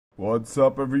What's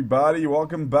up, everybody?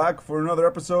 Welcome back for another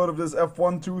episode of this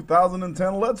F1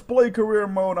 2010 Let's Play Career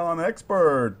Mode on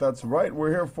Expert. That's right,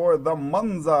 we're here for the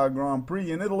Monza Grand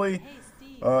Prix in Italy.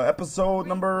 Episode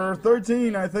number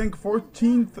 13, I think,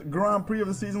 14th Grand Prix of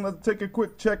the season. Let's take a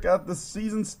quick check at the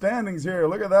season standings here.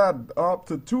 Look at that, up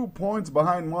to 2 points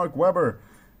behind Mark Webber.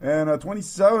 And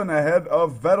 27 ahead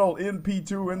of Vettel in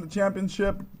P2 in the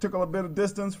championship. Took a little bit of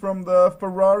distance from the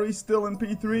Ferrari, still in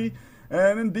P3.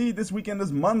 And indeed, this weekend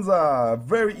is Monza.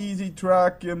 Very easy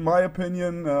track, in my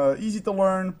opinion. Easy to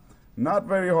learn. Not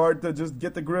very hard to just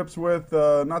get the grips with.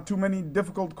 Not too many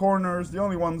difficult corners. The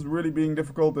only ones really being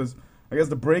difficult is, I guess,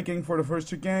 the braking for the first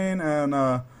chicane and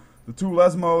the two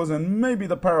Lesmos and maybe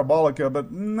the Parabolica.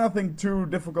 But nothing too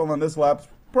difficult on this lap.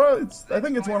 I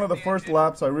think it's one of the first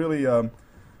laps I really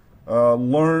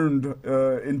learned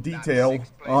in detail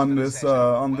on this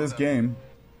game.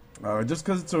 Just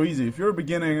because it's so easy. If you're a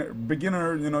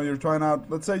beginner, you know, you're trying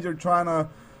out, let's say you're trying to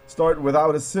start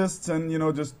without assists and, you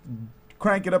know, just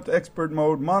crank it up to expert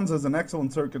mode. Monza is an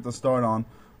excellent circuit to start on.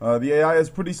 The AI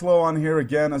is pretty slow on here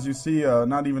again, as you see,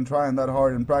 not even trying that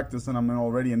hard in practice, and I'm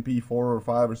already in P4 or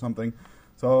 5 or something.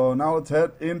 So now let's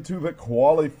head into the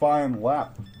qualifying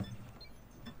lap.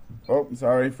 Oh,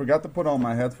 sorry, forgot to put on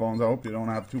my headphones. I hope you don't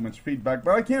have too much feedback,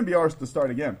 but I can't be arsed to start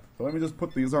again. So let me just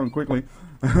put these on quickly.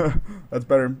 That's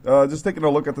better. Just taking a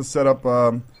look at the setup.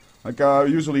 Like I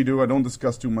usually do, I don't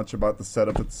discuss too much about the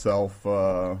setup itself.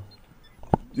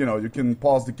 You know, you can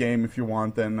pause the game if you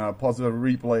want and pause the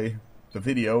replay, the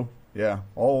video. Yeah,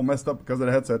 all messed up because of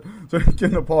the headset. So you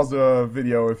can pause the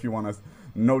video if you want to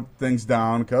note things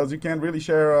down, because you can't really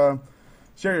share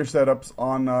your setups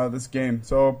on this game.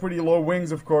 So pretty low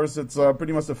wings, of course. It's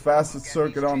pretty much the fastest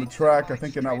circuit on the track. I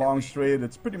think in that long straight,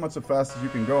 it's pretty much the fastest you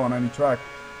can go on any track.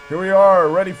 Here we are,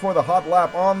 ready for the hot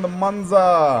lap on the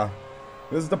Monza.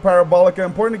 This is the Parabolica.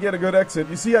 Important to get a good exit.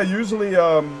 You see, I usually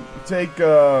just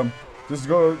go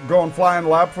and fly and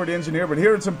lap for the engineer, but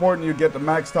here it's important you get the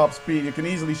max top speed. You can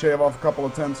easily shave off a couple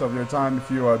of tenths of your time if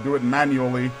you do it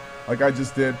manually, like I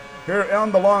just did. Here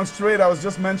on the long straight, I was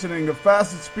just mentioning the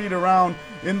fastest speed around.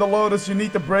 In the Lotus, you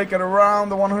need to brake at around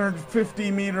the 150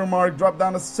 meter mark. Drop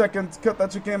down a second, cut that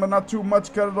chicane, but not too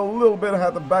much. Cut it a little bit,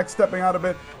 had the back stepping out a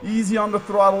bit. Easy on the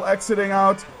throttle, exiting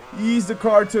out. Ease the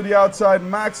car to the outside,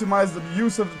 maximize the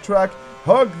use of the track.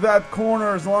 Hug that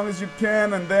corner as long as you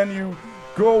can, and then you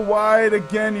go wide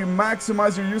again. You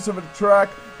maximize your use of the track.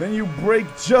 Then you brake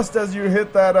just as you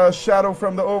hit that shadow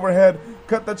from the overhead.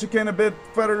 Cut that chicane a bit,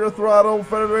 feather the throttle,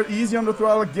 easy on the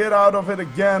throttle, get out of it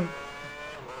again.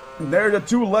 There are the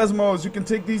two Lesmos. You can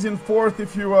take these in fourth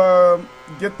if you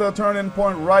get the turn-in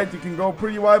point right. You can go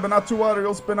pretty wide, but not too wide or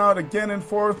you'll spin out. Again in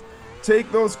fourth.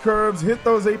 Take those curves, hit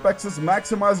those apexes,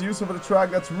 maximize the use of the track.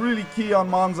 That's really key on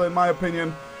Monza, in my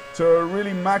opinion, to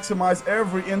really maximize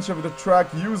every inch of the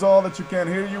track. Use all that you can.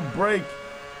 Here you brake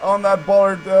on that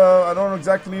bollard. I don't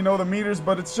exactly know the meters,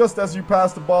 but it's just as you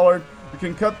pass the bollard. You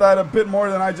can cut that a bit more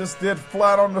than I just did.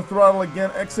 Flat on the throttle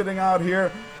again, exiting out here.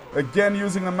 Again,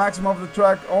 using the maximum of the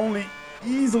track. Only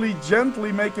easily,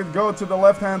 gently make it go to the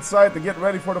left-hand side to get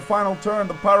ready for the final turn.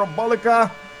 The Parabolica.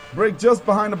 Brake just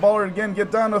behind the bollard again.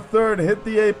 Get down to third. Hit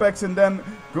the apex and then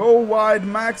go wide.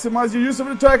 Maximize your use of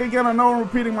the track again. I know I'm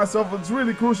repeating myself, but it's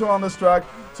really crucial on this track.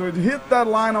 So it hit that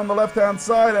line on the left-hand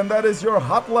side, and that is your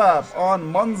hot lap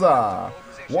on Monza.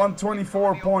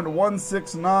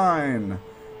 124.169.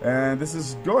 And this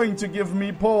is going to give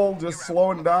me pole, just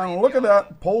slowing down. Look at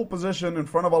that, pole position in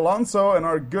front of Alonso, and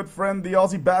our good friend, the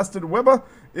Aussie bastard Webber,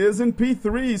 is in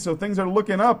P3, so things are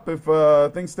looking up. If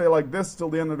things stay like this till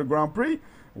the end of the Grand Prix,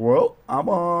 well, I'm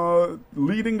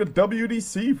leading the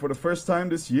WDC for the first time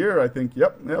this year, I think.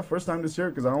 Yep, first time this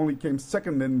year, because I only came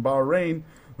second in Bahrain.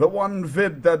 The one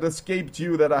vid that escaped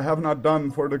you that I have not done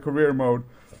for the career mode.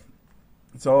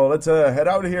 So let's head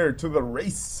out here to the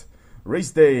race.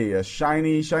 Race day, a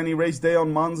shiny race day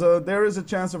on Monza. There is a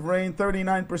chance of rain,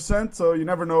 39%, so you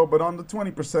never know. But on the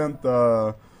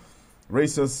 20%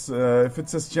 races, if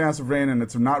it's a chance of rain and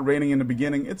it's not raining in the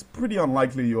beginning, it's pretty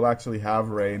unlikely you'll actually have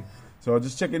rain. So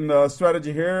just checking the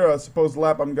strategy here. Suppose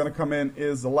lap I'm gonna come in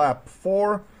is lap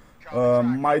 4.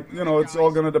 It's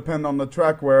all gonna depend on the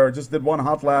track. Where I just did one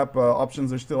hot lap.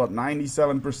 Options are still at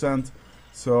 97%.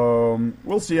 So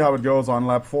we'll see how it goes on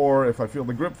lap 4. If I feel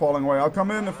the grip falling away, I'll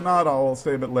come in. If not, I'll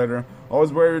stay a bit later.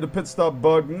 Always worry the pit stop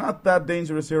bug. Not that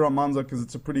dangerous here on Monza because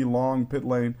it's a pretty long pit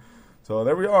lane. So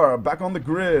there we are, back on the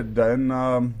grid. And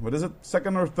what is it?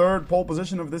 Second or third pole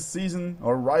position of this season.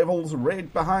 Our rivals right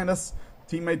behind us.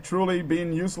 Teammate Truly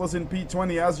being useless in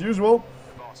P20 as usual.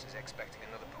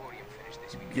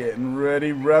 Getting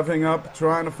ready, revving up,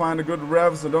 trying to find a good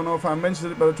revs. I don't know if I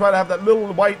mentioned it, but I try to have that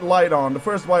little white light on. The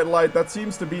first white light, that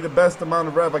seems to be the best amount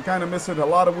of rev. I kind of miss it. A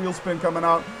lot of wheel spin coming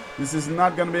out. This is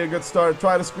not going to be a good start.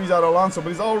 Try to squeeze out Alonso, but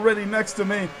he's already next to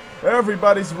me.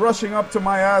 Everybody's rushing up to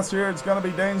my ass here. It's going to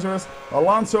be dangerous.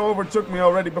 Alonso overtook me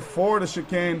already before the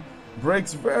chicane.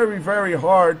 Brakes very, very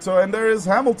hard. So, and there is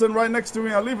Hamilton right next to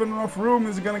me. I leave enough room.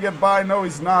 Is he going to get by? No,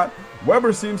 he's not.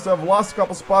 Webber seems to have lost a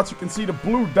couple spots. You can see the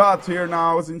blue dot here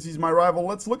now since he's my rival.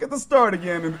 Let's look at the start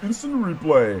again in instant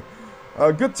replay.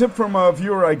 A good tip from a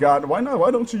viewer I got. Why not? Why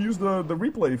don't you use the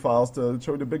replay files to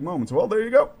show the big moments? Well, there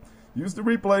you go. Use the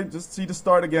replay. Just see the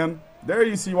start again. There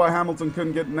you see why Hamilton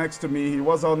couldn't get next to me. He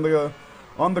was on the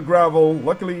gravel.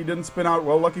 Luckily, he didn't spin out.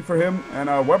 Well, lucky for him. And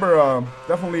Webber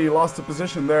definitely lost the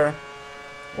position there.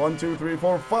 1, 2, 3,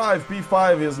 4, 5.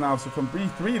 P5 is now. So from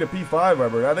P3 to P5,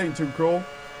 Webber. That ain't too cool.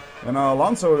 And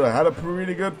Alonso had a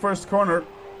pretty good first corner.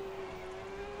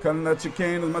 Cutting that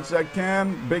chicane as much as I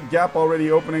can. Big gap already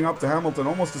opening up to Hamilton.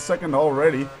 Almost a second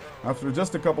already after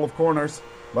just a couple of corners.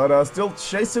 But still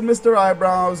chasing Mr.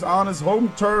 Eyebrows on his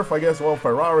home turf. I guess, well,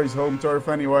 Ferrari's home turf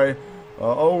anyway.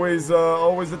 Always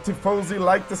the tifosi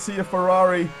like to see a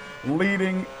Ferrari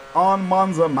leading on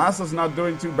Monza. Massa's not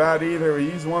doing too bad either.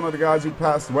 He's one of the guys who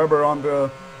passed Webber on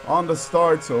the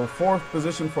start. So 4th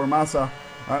position for Massa.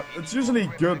 It's usually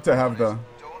good to have the...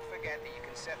 Don't forget that you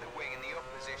can set the wing in the up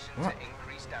position to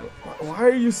increase downforce. Why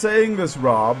are you saying this,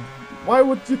 Rob? Why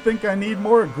would you think I need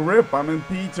more grip? I'm in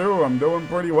P2. I'm doing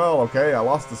pretty well. Okay, I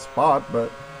lost a spot,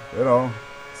 but, you know,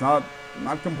 it's not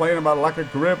complaining about lack of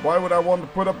grip. Why would I want to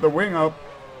put up the wing up?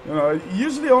 You know, he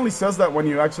usually only says that when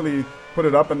you actually put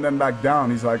it up and then back down.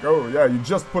 He's like, oh, yeah, you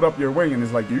just put up your wing. And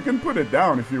he's like, you can put it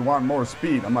down if you want more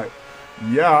speed. I'm like,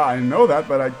 yeah, I know that,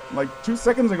 but like 2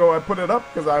 seconds ago I put it up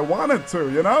because I wanted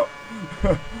to, you know?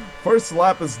 First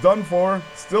lap is done for,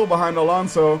 still behind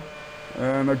Alonso,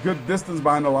 and a good distance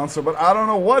behind Alonso, but I don't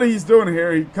know what he's doing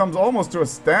here. He comes almost to a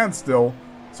standstill,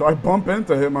 so I bump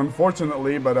into him,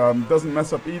 unfortunately, but doesn't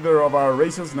mess up either of our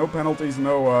races. No penalties,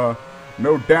 no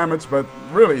damage, but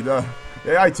really, the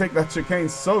AI take that chicane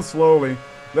so slowly.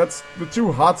 That's the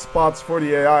 2 hot spots for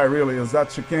the AI, really, is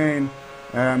that chicane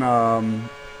and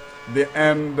the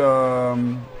end,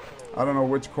 I don't know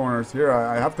which corners here.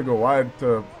 I have to go wide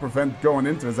to prevent going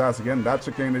into his ass again. That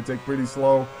chicane they take pretty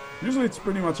slow. Usually it's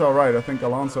pretty much alright. I think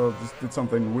Alonso just did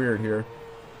something weird here.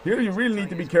 Here you really need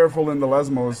to be careful in the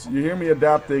Lesmos. You hear me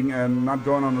adapting and not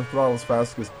going on the throttle as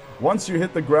fast, because once you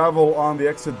hit the gravel on the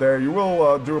exit there, you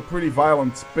will do a pretty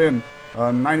violent spin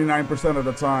 99% of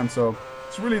the time. So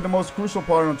it's really the most crucial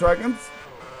part on the track. And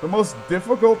the most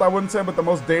difficult, I wouldn't say, but the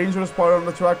most dangerous part on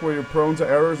the track where you're prone to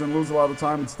errors and lose a lot of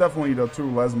time. It's definitely the 2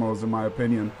 Lesmos, in my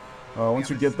opinion. Once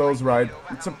you get those right,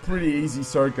 it's a pretty easy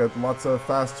circuit. Lots of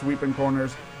fast sweeping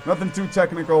corners. Nothing too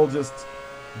technical, just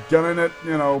gunning it,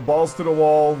 you know, balls to the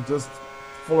wall, just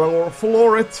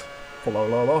floor it,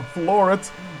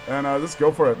 and just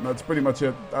go for it. That's pretty much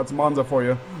it. That's Monza for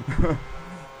you.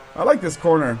 I like this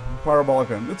corner,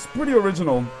 Parabolica. It's pretty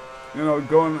original. You know,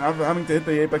 having to hit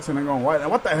the apex and then going wide.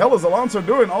 And what the hell is Alonso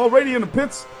doing? Already in the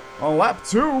pits on lap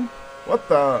 2? What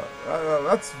the?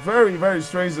 That's very, very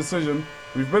strange decision.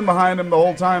 We've been behind him the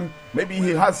whole time. Maybe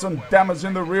he has some damage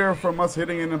in the rear from us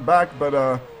hitting in the back, but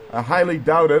I highly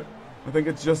doubt it. I think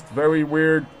it's just very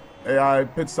weird AI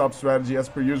pit stop strategy as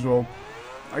per usual.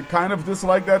 I kind of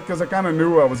dislike that because I kind of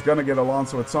knew I was going to get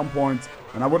Alonso at some point,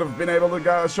 and I would have been able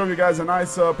to show you guys a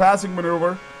nice passing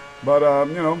maneuver. But,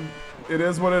 you know, it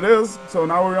is what it is. So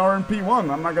now we are in P1.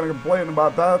 I'm not going to complain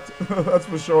about that. That's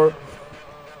for sure.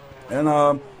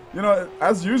 And, you know,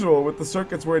 as usual with the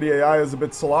circuits where the AI is a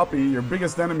bit sloppy, your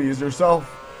biggest enemy is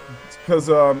yourself. Because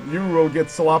you will get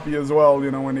sloppy as well.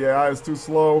 You know, when the AI is too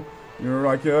slow, you're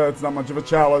like, yeah, it's not much of a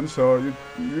challenge. So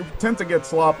you tend to get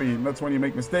sloppy. And that's when you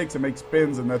make mistakes and make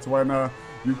spins. And that's when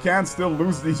you can still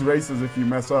lose these races if you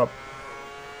mess up.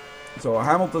 So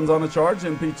Hamilton's on the charge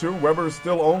in P2. Webber's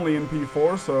still only in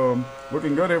P4. So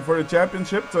looking good here for the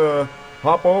championship to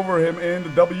hop over him in the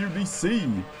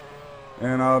WDC.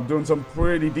 And doing some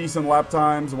pretty decent lap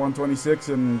times, 126,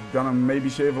 and gonna maybe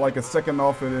shave like a second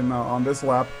off it on this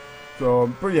lap. So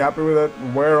I'm pretty happy with it.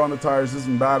 Wear on the tires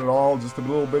isn't bad at all, just a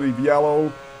little bit of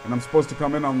yellow. And I'm supposed to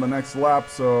come in on the next lap.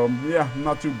 So yeah, I'm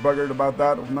not too buggered about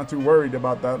that. I'm not too worried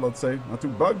about that, let's say. Not too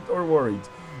bugged or worried.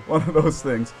 One of those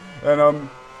things. And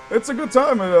it's a good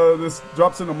time. This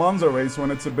drops in a Monza race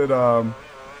when it's a bit,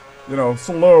 you know,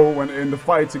 slow when in the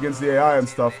fights against the AI and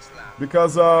stuff.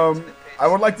 Because I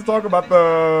would like to talk about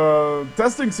the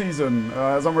testing season.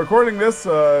 As I'm recording this,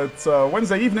 it's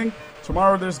Wednesday evening.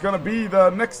 Tomorrow there's going to be the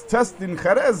next test in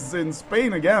Jerez in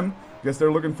Spain again. Guess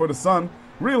they're looking for the sun.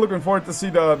 really looking forward to see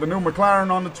the new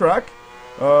McLaren on the track.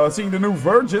 Seeing the new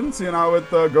Virgin, seeing how it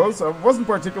goes. I wasn't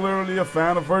particularly a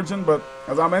fan of Virgin, but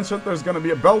as I mentioned, there's going to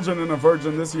be a Belgian in a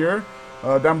Virgin this year,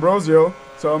 D'Ambrosio.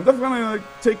 So I'm definitely going to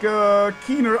take a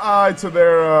keener eye to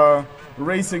their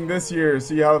racing this year,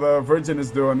 see how the Virgin is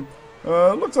doing.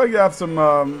 Looks like they have some,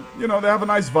 they have a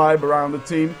nice vibe around the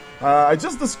team. I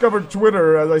just discovered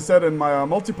Twitter, as I said in my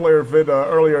multiplayer vid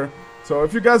earlier. So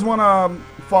if you guys want to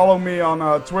follow me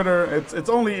on Twitter, it's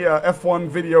only F1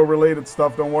 video related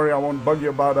stuff. Don't worry, I won't bug you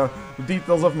about the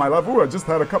details of my life. Ooh, I just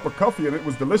had a cup of coffee and it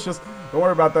was delicious. Don't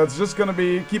worry about that. It's just going to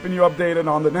be keeping you updated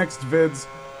on the next vids.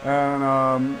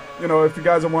 And, if you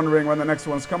guys are wondering when the next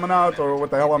one's coming out or what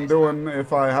the hell I'm doing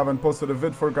if I haven't posted a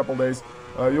vid for a couple days,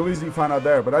 you'll easily find out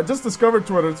there. But I just discovered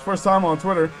Twitter. It's the first time on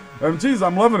Twitter. And, geez,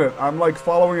 I'm loving it. I'm, like,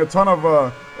 following a ton of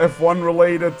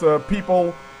F1-related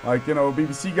people. Like,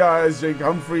 BBC guys, Jake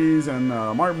Humphreys and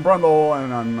Martin Brundle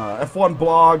and F1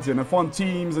 blogs and F1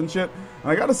 teams and shit.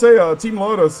 And I gotta say, Team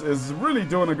Lotus is really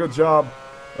doing a good job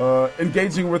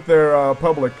engaging with their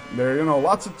public. There,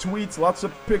 lots of tweets, lots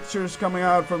of pictures coming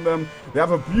out from them. They have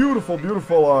a beautiful,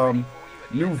 beautiful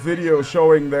new video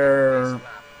showing the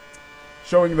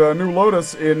new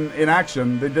Lotus in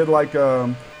action. They did like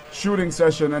a shooting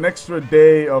session, an extra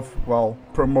day of, well,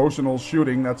 promotional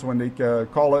shooting. That's when they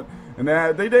call it. And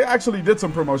they actually did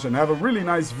some promotion. They have a really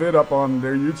nice vid up on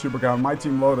their YouTube account, My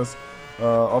Team Lotus,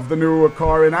 of the new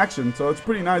car in action. So it's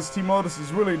pretty nice. Team Lotus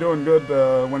is really doing good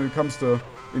when it comes to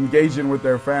engaging with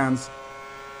their fans.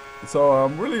 So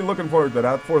I'm really looking forward to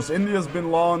that. Force India's been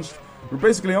launched. We're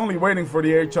basically only waiting for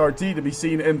the HRT to be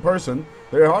seen in person.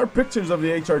 There are pictures of the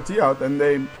HRT out, and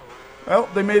they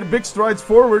made big strides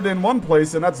forward in one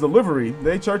place, and that's the livery.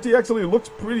 The HRT actually looks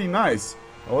pretty nice.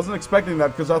 I wasn't expecting that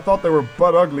because I thought they were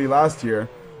butt ugly last year.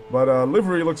 But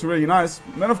livery looks really nice.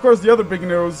 And then, of course, the other big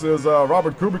news is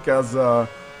Robert Kubica's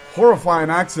horrifying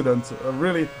accident.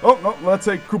 Let's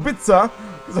say Kubica.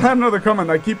 Because I had another comment.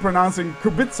 I keep pronouncing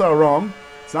Kubica wrong.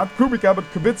 It's not Kubica, but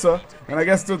Kubica. And I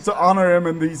guess to honor him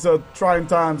in these trying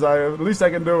times, the least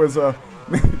I can do is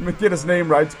get his name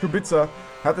right. Kubica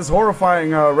had this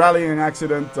horrifying rallying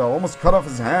accident. Almost cut off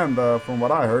his hand, from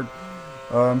what I heard.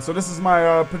 So this is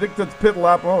my predicted pit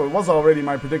lap. Oh, it was already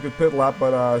my predicted pit lap,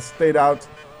 but stayed out.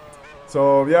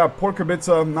 So yeah, poor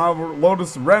Kubica. Now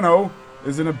Lotus Renault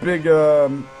is in a big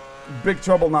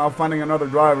trouble now finding another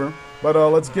driver. But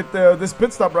let's get this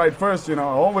pit stop right first. I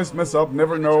always mess up,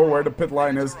 never know where the pit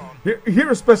line is. Here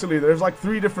especially, there's like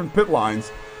 3 different pit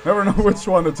lines. Never know which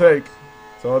one to take.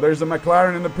 So there's a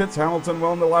McLaren in the pits. Hamilton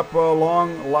well in the lap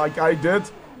long like I did.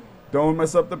 Don't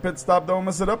mess up the pit stop, don't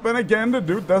mess it up. And again, the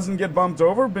dude doesn't get bumped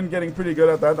over. Been getting pretty good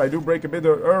at that. I do brake a bit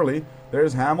early.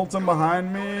 There's Hamilton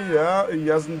behind me. Yeah, he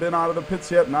hasn't been out of the pits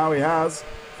yet. Now he has.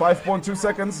 5.2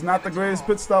 seconds. Not the greatest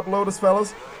pit stop, Lotus,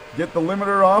 fellas. Get the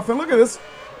limiter off. And look at this.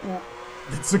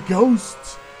 It's a ghost.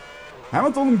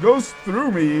 Hamilton goes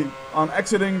through me on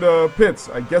exiting the pits.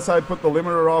 I guess I put the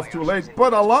limiter off too late.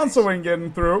 But Alonso ain't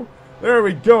getting through. There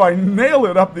we go. I nailed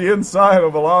it up the inside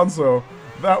of Alonso.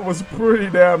 That was pretty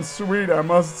damn sweet, I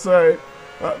must say.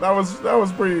 That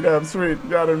was pretty damn sweet.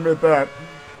 Gotta admit that.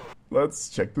 Let's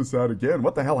check this out again.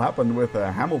 What the hell happened with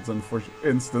Hamilton, for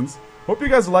instance? Hope you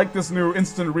guys like this new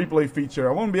instant replay feature.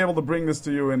 I won't be able to bring this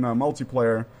to you in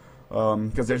multiplayer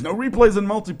because there's no replays in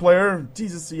multiplayer.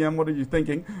 Jesus, CM, what are you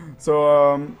thinking?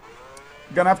 So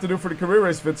gonna have to do for the career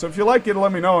race fit. So if you like it,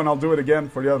 let me know and I'll do it again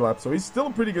for the other lap. So he's still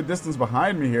a pretty good distance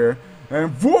behind me here,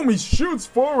 and boom, he shoots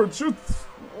forward.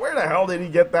 Where the hell did he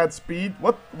get that speed?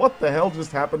 What the hell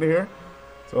just happened here?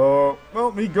 So,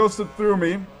 well, he ghosted through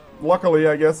me. Luckily,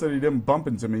 I guess that he didn't bump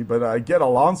into me, but I get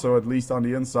Alonso at least on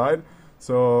the inside.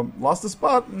 So, lost the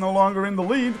spot, no longer in the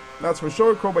lead. That's for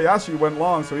sure. Kobayashi went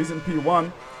long, so he's in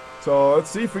P1. So,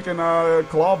 let's see if we can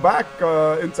claw back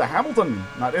into Hamilton.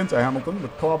 Not into Hamilton,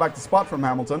 but claw back the spot from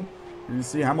Hamilton. You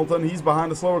see Hamilton, he's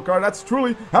behind the slower car. That's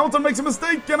truly, Hamilton makes a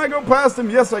mistake. Can I go past him?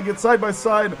 Yes, I get side by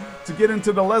side to get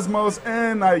into the Lesmos,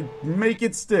 and I make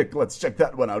it stick. Let's check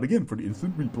that one out again for the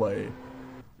instant replay.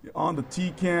 On the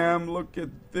T-Cam, look at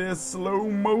this, slow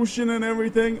motion and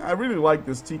everything. I really like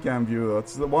this T-Cam view, though.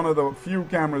 It's one of the few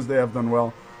cameras they have done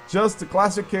well. Just a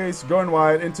classic case, going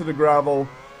wide into the gravel.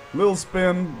 Little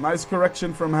spin, nice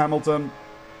correction from Hamilton.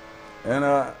 And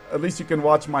at least you can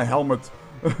watch my helmet.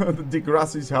 The Di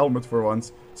Grassi's helmet for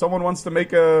once. Someone wants to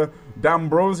make a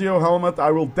D'Ambrosio helmet, I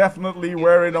will definitely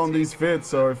wear it on these fits.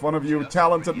 So if one of you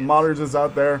talented modders is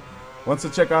out there, wants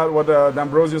to check out what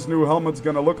D'Ambrosio's new helmet's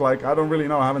gonna look like, I don't really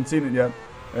know, I haven't seen it yet,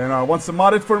 and wants to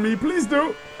mod it for me, please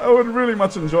do. I would really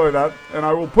much enjoy that, and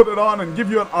I will put it on and give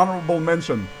you an honorable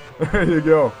mention. There you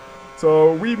go.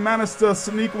 So we managed to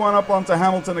sneak one up onto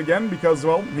Hamilton again because,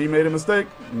 well, he made a mistake.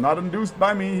 Not induced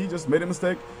by me, he just made a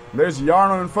mistake. There's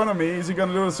Jarno in front of me. Is he going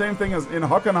to do the same thing as in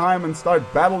Hockenheim and start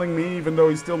battling me even though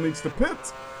he still needs to pit?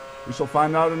 We shall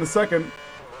find out in a second.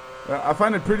 I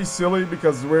find it pretty silly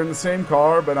because we're in the same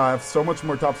car, but I have so much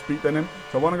more top speed than him.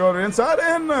 So I want to go to the inside,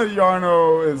 and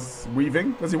Jarno is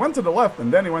weaving because he went to the left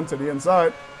and then he went to the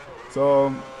inside.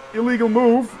 So, illegal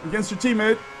move against your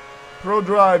teammate. Pro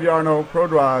drive, Jarno. Pro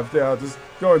drive. Yeah, just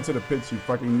go into the pits, you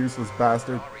fucking useless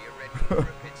bastard.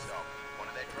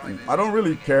 I don't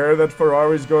really care that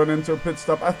Ferrari's going into a pit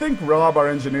stop. I think Rob, our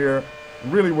engineer,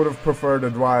 really would have preferred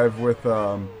a drive with,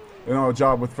 a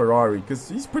job with Ferrari, because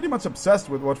he's pretty much obsessed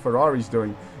with what Ferrari's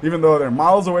doing, even though they're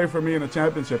miles away from me in a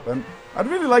championship. And I'd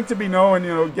really like to be known,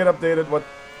 get updated what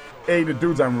A, the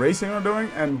dudes I'm racing are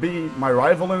doing, and B, my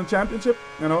rival in a championship,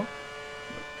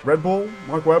 Red Bull,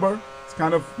 Mark Webber. It's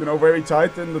kind of, very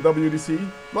tight in the WDC.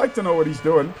 I'd like to know what he's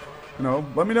doing.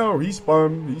 Let me know. He's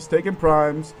spun. He's taking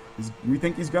primes. We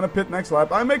think he's going to pit next lap.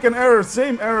 I make an error.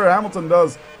 Same error Hamilton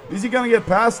does. Is he going to get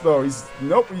past, though?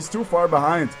 Nope, he's too far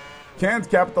behind. Can't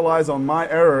capitalize on my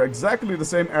error. Exactly the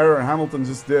same error Hamilton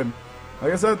just did.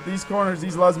 Like I said, these corners,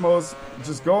 these Lesmos,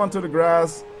 just go onto the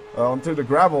grass, onto the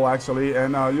gravel, actually,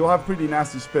 and you'll have pretty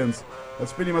nasty spins.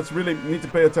 That's pretty much really need to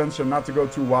pay attention not to go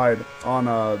too wide on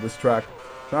this track.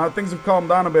 So now things have calmed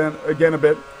down again a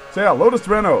bit. So yeah, Lotus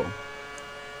Renault.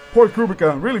 Poor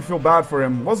Kubica, really feel bad for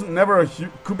him.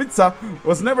 Kubica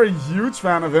was never a huge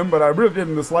fan of him, but I really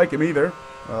didn't dislike him either.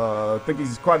 I think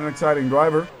he's quite an exciting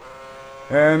driver.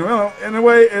 And, well, in a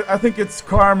way, I think it's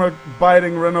karma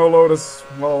biting Renault Lotus,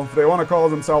 well, if they want to call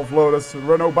themselves Lotus,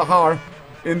 Renault Bahar,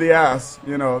 in the ass.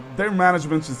 Their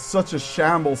management is such a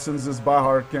shambles since this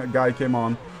Bahar guy came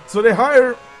on. So they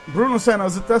hire Bruno Senna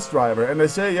as a test driver, and they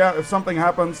say, yeah, if something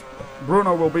happens,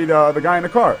 Bruno will be the guy in the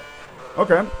car.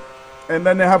 Okay. And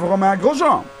then they have Romain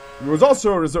Grosjean, who is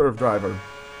also a reserve driver.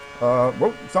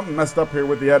 Whoa, something messed up here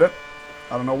with the edit.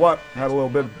 I don't know what. I had a little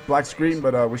bit of black screen,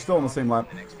 but we're still on the same lap.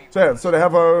 So yeah, so they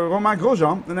have Romain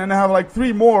Grosjean, and then they have like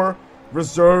 3 more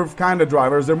reserve kind of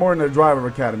drivers. They're more in their driver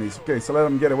academies. Okay, so let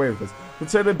them get away with this. But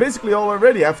so they basically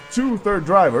already have 2 third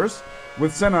drivers,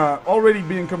 with Senna already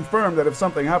being confirmed that if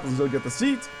something happens, he'll get the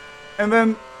seat. And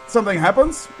then something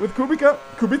happens with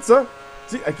Kubica.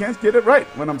 See, I can't get it right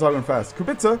when I'm talking fast.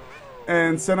 Kubica.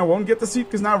 And Senna won't get the seat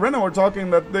because now Renault are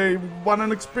talking that they want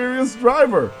an experienced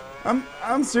driver.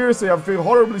 I'm seriously, I feel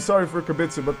horribly sorry for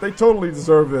Kubica, but they totally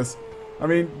deserve this. I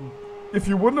mean, if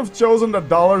you wouldn't have chosen the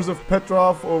dollars of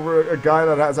Petrov over a guy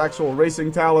that has actual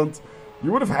racing talent,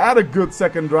 you would have had a good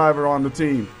second driver on the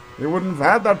team. They wouldn't have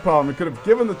had that problem. You could have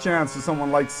given the chance to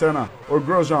someone like Senna or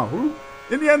Grosjean, who,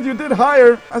 in the end, you did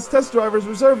hire as test drivers,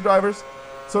 reserve drivers.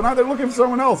 So now they're looking for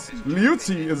someone else.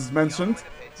 Liuzzi is mentioned.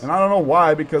 And I don't know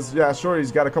why, because, yeah, sure,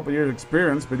 he's got a couple years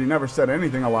experience, but he never set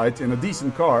anything alight in a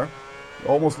decent car.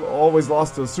 Almost always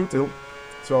lost to Sutil.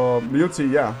 So,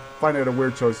 Liuzzi, yeah, find it a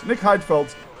weird choice. Nick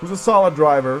Heidfeld, who's a solid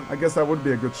driver. I guess that would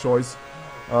be a good choice.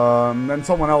 Then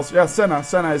someone else. Yeah, Senna.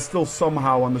 Senna is still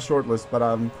somehow on the short list, but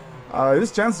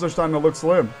his chances are starting to look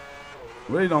slim.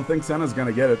 Really don't think Senna's going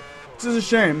to get it, which is a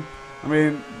shame. I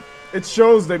mean, it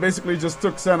shows they basically just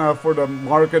took Senna for the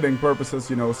marketing purposes,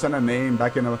 Senna name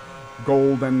back in a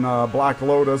gold and black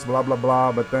Lotus, blah blah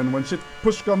blah. But then when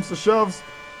push comes to shoves,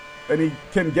 and he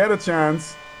can get a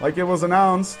chance, like it was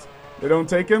announced, they don't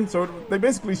take him. So they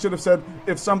basically should have said,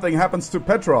 if something happens to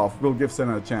Petrov, we'll give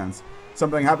Senna a chance.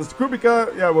 Something happens to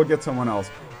Kubica, yeah, we'll get someone else.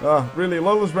 Really,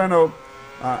 Lotus Renault,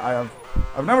 I've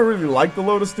never really liked the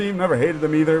Lotus team, never hated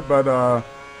them either, but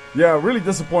yeah, really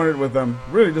disappointed with them.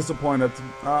 Really disappointed.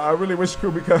 I really wish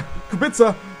Kubica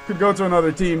could go to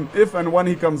another team. If and when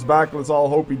he comes back, let's all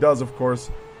hope he does, of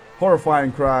course.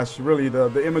 Horrifying crash. Really,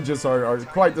 the images are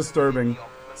quite disturbing.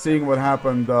 Seeing what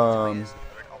happened,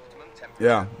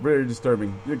 yeah, very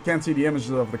disturbing. You can't see the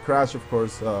images of the crash, of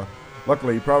course.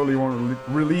 Luckily, he probably won't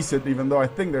release it, even though I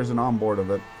think there's an onboard of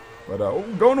it. But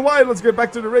going wide, let's get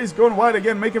back to the race. Going wide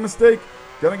again, make a mistake.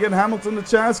 Gonna get Hamilton the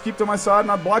chance, keep to my side,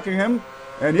 not blocking him.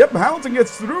 And yep, Hamilton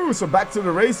gets through, so back to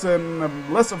the race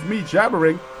and less of me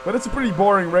jabbering. But it's a pretty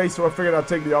boring race, so I figured I'd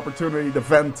take the opportunity to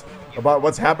vent about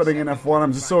what's happening in F1.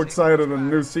 I'm just so excited in the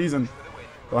new season.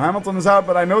 So Hamilton is out,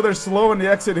 but I know they're slow in the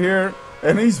exit here,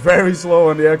 and he's very slow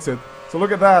on the exit. So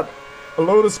look at that. A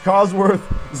Lotus Cosworth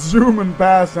zooming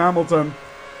past Hamilton.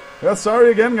 Yeah,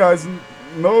 sorry again, guys.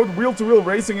 No wheel-to-wheel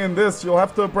racing in this. You'll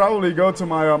have to probably go to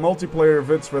my multiplayer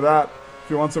vids for that. If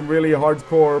you want some really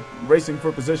hardcore racing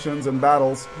for positions and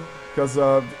battles. Because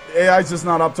AI is just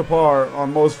not up to par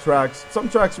on most tracks. Some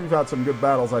tracks we've had some good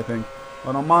battles, I think.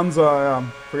 But on Monza,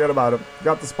 forget about it.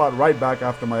 Got the spot right back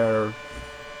after my error.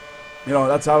 you know,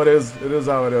 that's how it is. It is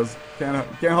how it is. Can't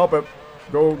help it.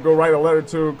 Go write a letter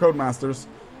to Codemasters.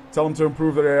 Tell them to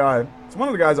improve their AI. So one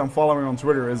of the guys I'm following on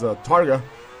Twitter is Targa.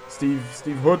 Steve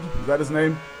Hood, is that his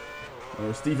name?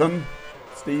 Or Steve,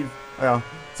 yeah,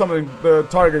 something, the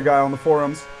Targa guy on the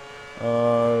forums.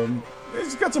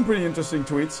 He's got some pretty interesting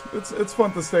tweets. It's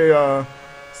fun to stay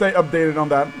updated on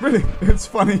that. Really, it's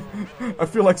funny. I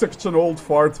feel like such an old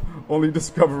fart, only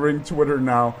discovering Twitter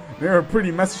now. They're a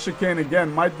pretty messy chicane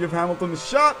again. Might give Hamilton a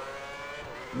shot.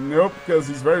 Nope, because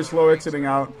he's very slow exiting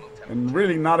out. And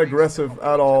really not aggressive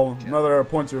at all. Another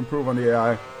point to improve on the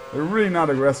AI. They're really not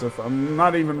aggressive. I'm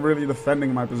not even really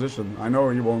defending my position. I know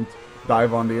he won't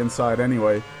dive on the inside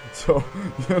anyway. So,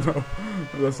 you know,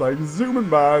 just like zooming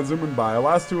by.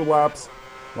 Last 2 laps.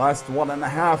 Last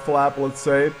 1.5 lap, let's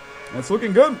say. And it's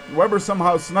looking good. Webber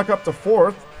somehow snuck up to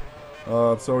 4th.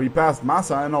 So he passed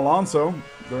Massa and Alonso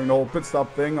during the whole pit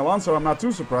stop thing. Alonso, I'm not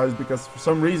too surprised because for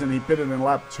some reason he pitted in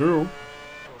lap 2.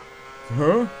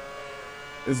 Huh?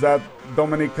 Is that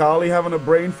Domenicali having a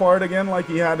brain fart again like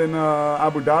he had in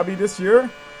Abu Dhabi this year?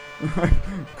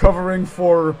 Covering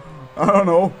for, I don't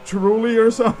know, Trulli or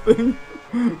something?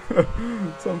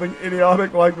 Something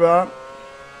idiotic like that.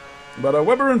 But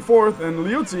Webber in 4th, and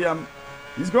Liuzzi,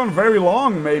 he's going very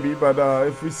long maybe, but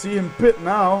if we see him pit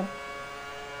now,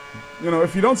 you know,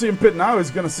 if you don't see him pit now,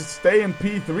 he's going to stay in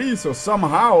P3, so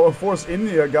somehow Force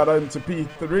India got into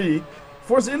P3.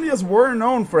 Force Indias were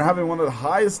known for having one of the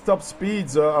highest top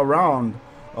speeds around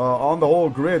on the whole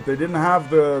grid. They didn't have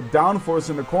the downforce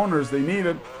in the corners they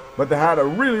needed, but they had a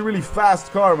really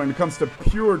fast car when it comes to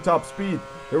pure top speed.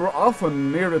 They were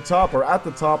often near the top or at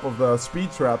the top of the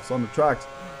speed traps on the tracks.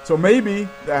 So maybe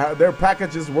their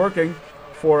package is working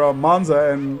for Monza,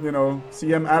 and you know,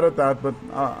 CM added that, but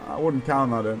I wouldn't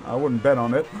count on it. I wouldn't bet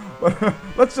on it. But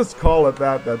let's just call it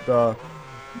that.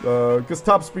 Because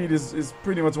top speed is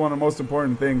pretty much one of the most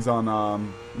important things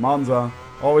on Monza.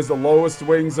 Always the lowest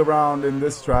wings around in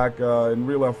this track in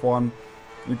real F1.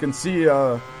 You can see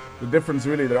the difference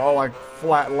really. They're all like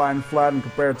flattened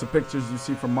compared to pictures you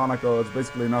see from Monaco. It's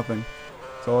basically nothing.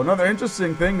 So another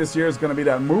interesting thing this year is going to be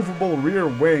that movable rear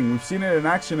wing. We've seen it in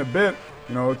action a bit.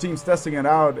 You know, teams testing it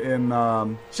out in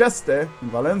Cheste in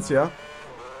Valencia.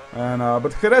 And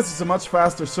but Jerez is a much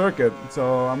faster circuit.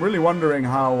 So I'm really wondering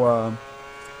how...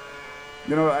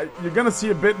 you know, you're going to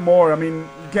see a bit more. I mean,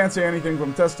 you can't say anything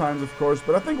from test times, of course,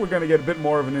 but I think we're going to get a bit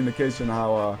more of an indication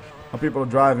how people are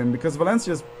driving, because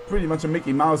Valencia is pretty much a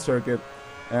Mickey Mouse circuit,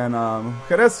 and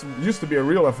Jerez used to be a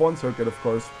real F1 circuit, of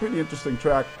course. Pretty interesting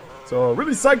track. So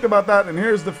really psyched about that, and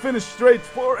here's the finish straight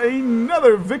for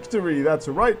another victory. That's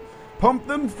right. Pump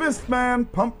them fists, man.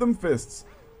 Pump them fists.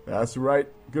 That's right.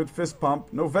 Good fist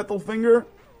pump. No Vettel finger.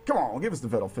 Come on, give us the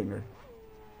Vettel finger.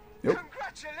 Yep.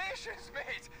 Congratulations,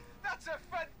 mate. That's a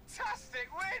fantastic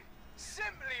win!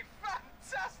 Simply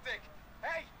fantastic!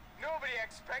 Hey, nobody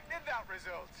expected that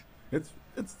result.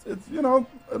 It's you know,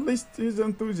 at least he's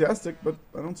enthusiastic, but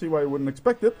I don't see why he wouldn't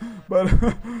expect it. But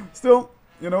still,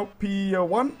 you know,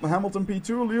 P1, Hamilton P2,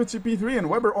 Liuzzi P3, and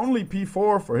Webber only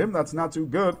P4. For him, that's not too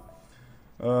good.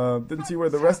 Didn't see where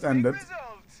the rest ended.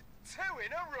 Results. 2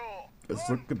 in a row. Let's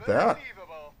look at that.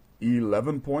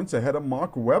 11 points ahead of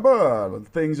Mark Webber.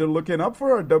 Things are looking up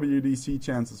for our WDC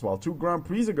chances. While 2 Grand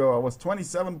Prix ago I was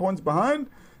 27 points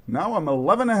behind, now I'm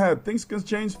 11 ahead. Things can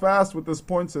change fast with this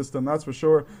point system, that's for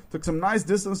sure. Took some nice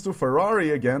distance to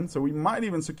Ferrari again, so we might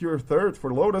even secure 3rd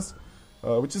for Lotus,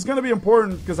 which is going to be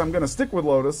important because I'm going to stick with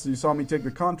Lotus. You saw me take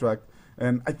the contract,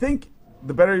 and I think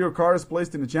the better your car is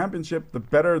placed in the championship, the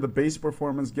better the base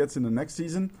performance gets in the next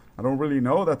season. I don't really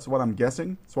know. That's what I'm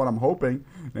guessing. That's what I'm hoping,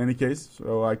 in any case.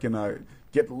 So I can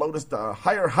get Lotus to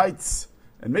higher heights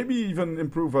and maybe even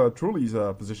improve Trulli's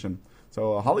position.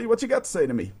 So, Holly, what you got to say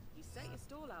to me? You set your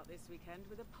stall out this weekend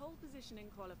with a pole position in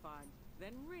qualifying,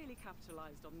 then really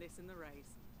capitalised on this in the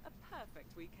race. A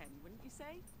perfect weekend, wouldn't you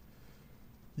say?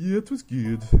 Yeah, it was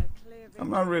good. I'm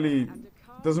not really...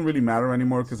 It doesn't really matter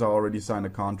anymore because I already signed a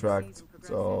contract.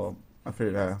 So I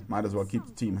figured I might as well keep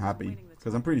the team happy,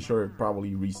 because I'm pretty sure it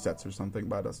probably resets or something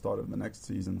by the start of the next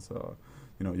season. So,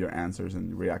 you know, your answers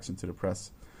and reaction to the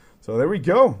press. So there we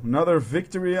go. Another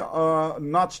victory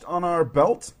notched on our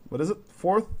belt. What is it?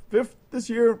 4th, 5th this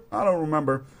year? I don't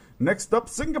remember. Next up,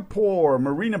 Singapore,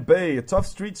 Marina Bay. A tough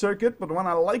street circuit, but one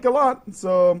I like a lot.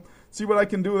 So see what I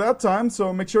can do that time.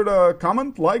 So make sure to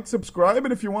comment, like, subscribe,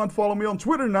 and if you want, follow me on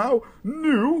Twitter now.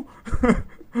 New.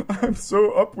 I'm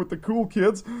so up with the cool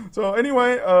kids. So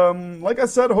anyway, like I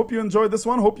said, hope you enjoyed this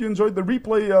one. Hope you enjoyed the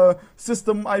replay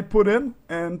system I put in.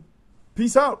 And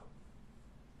peace out.